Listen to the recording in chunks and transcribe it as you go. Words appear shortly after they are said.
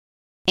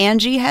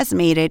Angie has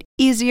made it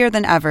easier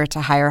than ever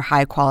to hire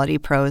high-quality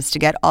pros to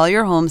get all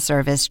your home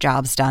service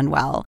jobs done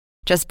well.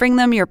 Just bring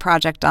them your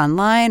project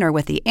online or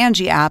with the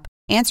Angie app,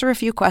 answer a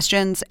few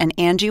questions, and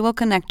Angie will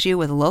connect you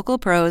with local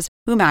pros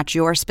who match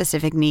your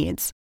specific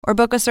needs. Or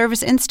book a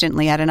service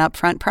instantly at an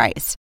upfront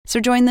price. So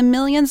join the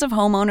millions of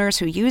homeowners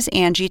who use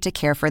Angie to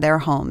care for their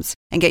homes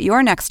and get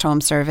your next home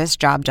service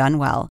job done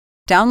well.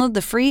 Download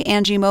the free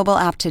Angie mobile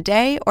app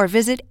today or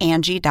visit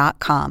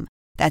Angie.com.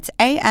 That's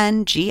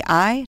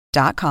ANGI.com.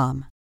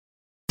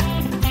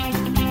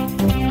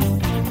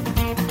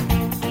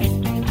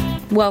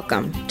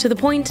 Welcome to The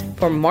Point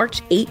for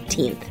March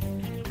 18th.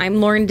 I'm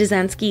Lauren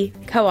Dezensky,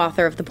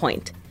 co-author of The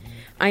Point.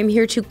 I'm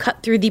here to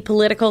cut through the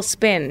political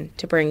spin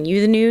to bring you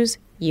the news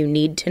you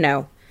need to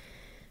know.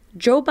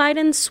 Joe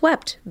Biden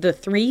swept the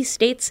 3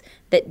 states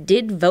that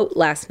did vote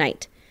last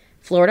night: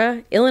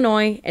 Florida,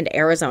 Illinois, and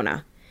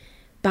Arizona.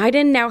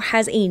 Biden now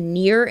has a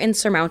near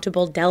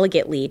insurmountable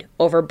delegate lead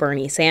over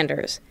Bernie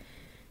Sanders.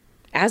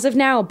 As of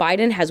now,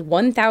 Biden has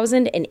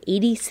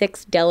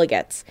 1,086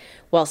 delegates,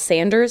 while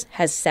Sanders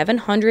has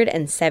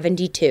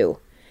 772.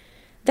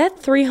 That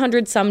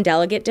 300-some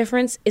delegate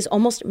difference is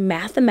almost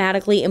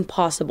mathematically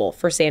impossible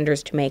for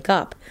Sanders to make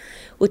up,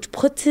 which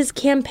puts his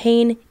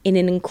campaign in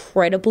an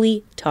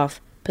incredibly tough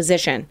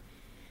position.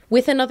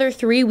 With another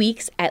 3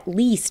 weeks at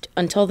least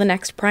until the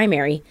next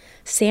primary,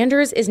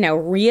 Sanders is now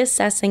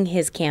reassessing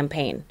his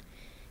campaign.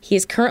 He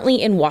is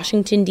currently in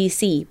Washington,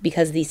 D.C.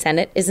 because the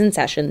Senate is in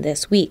session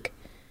this week.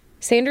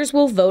 Sanders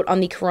will vote on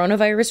the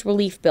coronavirus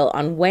relief bill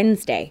on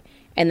Wednesday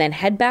and then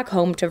head back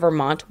home to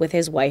Vermont with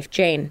his wife,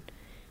 Jane.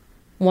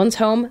 Once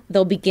home,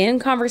 they'll begin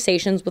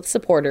conversations with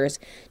supporters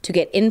to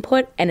get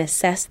input and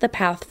assess the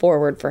path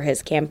forward for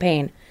his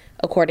campaign,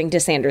 according to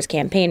Sanders'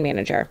 campaign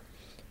manager.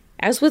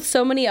 As with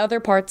so many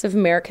other parts of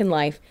American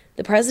life,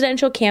 the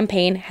presidential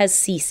campaign has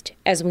ceased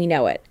as we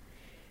know it.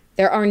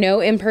 There are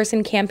no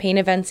in-person campaign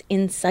events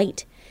in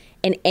sight,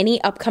 and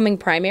any upcoming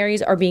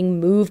primaries are being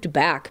moved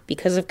back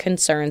because of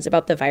concerns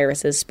about the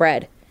virus's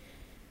spread.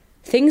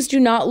 Things do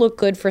not look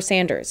good for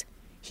Sanders.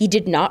 He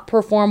did not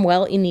perform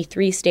well in the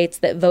 3 states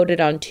that voted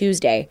on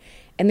Tuesday,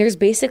 and there's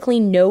basically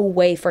no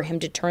way for him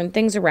to turn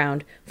things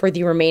around for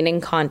the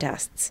remaining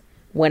contests,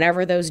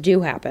 whenever those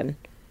do happen.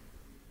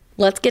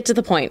 Let's get to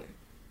the point.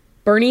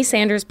 Bernie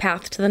Sanders'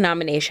 path to the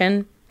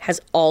nomination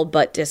has all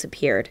but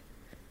disappeared.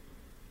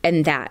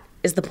 And that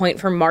is the point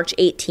for March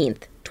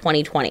 18th,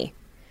 2020.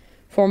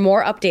 For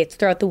more updates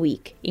throughout the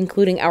week,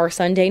 including our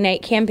Sunday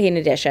night campaign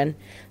edition,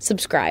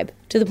 subscribe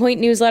to The Point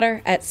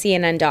newsletter at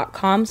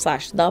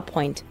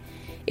cnn.com/thepoint.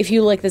 If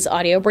you like this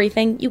audio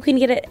briefing, you can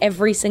get it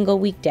every single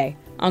weekday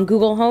on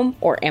Google Home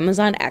or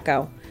Amazon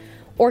Echo.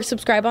 Or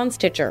subscribe on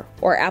Stitcher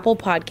or Apple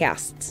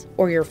Podcasts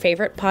or your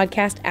favorite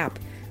podcast app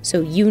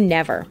so you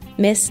never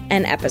miss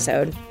an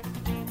episode.